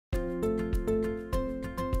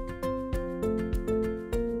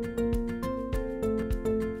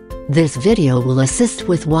This video will assist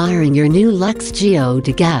with wiring your new LUX GEO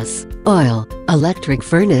to gas, oil, electric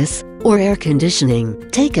furnace, or air conditioning.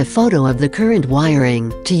 Take a photo of the current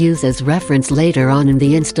wiring to use as reference later on in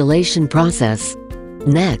the installation process.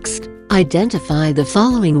 Next, identify the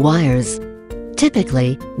following wires.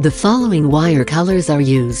 Typically, the following wire colors are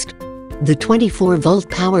used. The 24-volt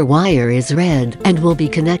power wire is red and will be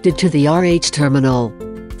connected to the RH terminal.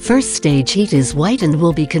 First stage heat is white and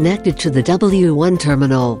will be connected to the W1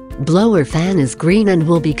 terminal. Blower fan is green and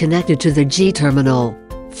will be connected to the G terminal.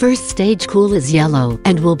 First stage cool is yellow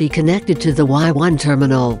and will be connected to the Y1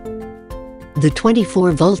 terminal. The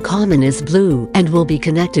 24-volt common is blue and will be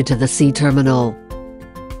connected to the C terminal.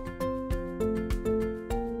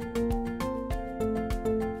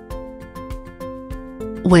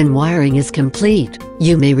 When wiring is complete,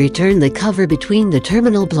 you may return the cover between the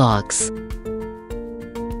terminal blocks.